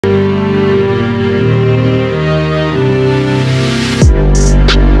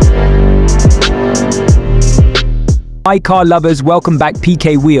Hi car lovers, welcome back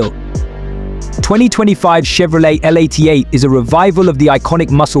PK Wheel. 2025 Chevrolet L88 is a revival of the iconic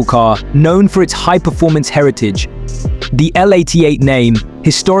muscle car known for its high-performance heritage. The L88 name,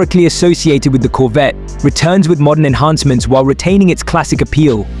 historically associated with the Corvette, returns with modern enhancements while retaining its classic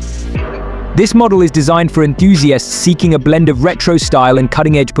appeal. This model is designed for enthusiasts seeking a blend of retro style and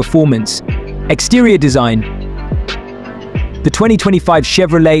cutting-edge performance. Exterior design. The 2025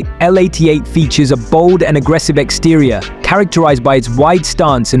 Chevrolet L88 features a bold and aggressive exterior, characterized by its wide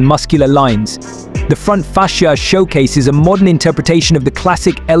stance and muscular lines. The front fascia showcases a modern interpretation of the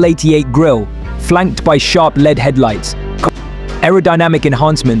classic L88 grille, flanked by sharp LED headlights. Aerodynamic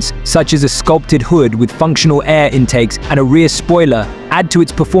enhancements, such as a sculpted hood with functional air intakes and a rear spoiler, add to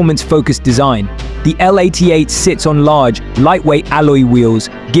its performance-focused design. The L88 sits on large, lightweight alloy wheels,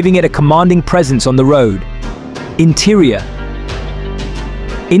 giving it a commanding presence on the road. Interior.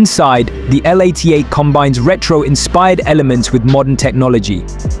 Inside, the L88 combines retro-inspired elements with modern technology.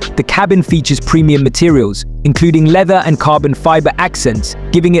 The cabin features premium materials, including leather and carbon fiber accents,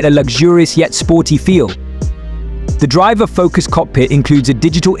 giving it a luxurious yet sporty feel. The driver-focused cockpit includes a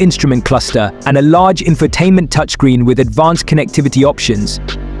digital instrument cluster and a large infotainment touchscreen with advanced connectivity options.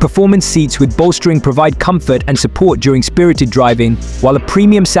 Performance seats with bolstering provide comfort and support during spirited driving, while a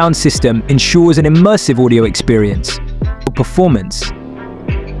premium sound system ensures an immersive audio experience. Performance.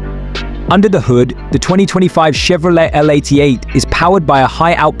 Under the hood, the 2025 Chevrolet L88 is powered by a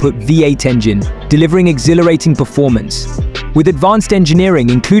high-output V8 engine, delivering exhilarating performance. With advanced engineering,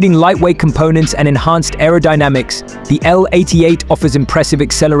 including lightweight components and enhanced aerodynamics, the L88 offers impressive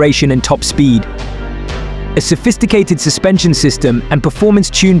acceleration and top speed. A sophisticated suspension system and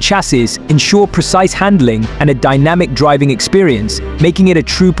performance-tuned chassis ensure precise handling and a dynamic driving experience, making it a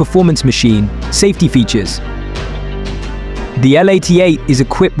true performance machine. Safety features. The L88 is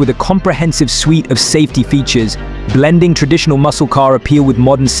equipped with a comprehensive suite of safety features, blending traditional muscle car appeal with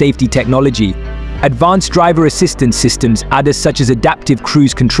modern safety technology. Advanced driver assistance systems, ADAS, such as adaptive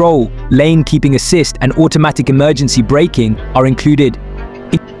cruise control, lane keeping assist, and automatic emergency braking, are included.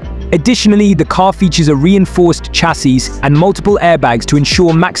 Additionally, the car features a reinforced chassis and multiple airbags to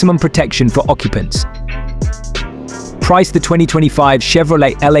ensure maximum protection for occupants. Price. The 2025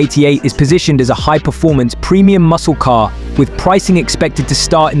 Chevrolet L88 is positioned as a high-performance premium muscle car, with pricing expected to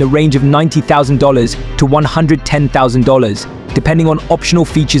start in the range of $90,000 to $110,000, depending on optional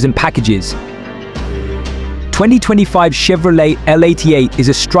features and packages. 2025 Chevrolet L88 is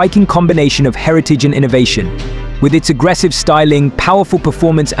a striking combination of heritage and innovation. With its aggressive styling, powerful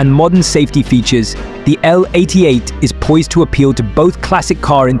performance, and modern safety features, the L88 is poised to appeal to both classic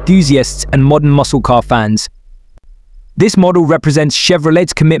car enthusiasts and modern muscle car fans. This model represents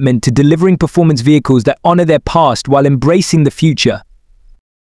Chevrolet's commitment to delivering performance vehicles that honor their past while embracing the future.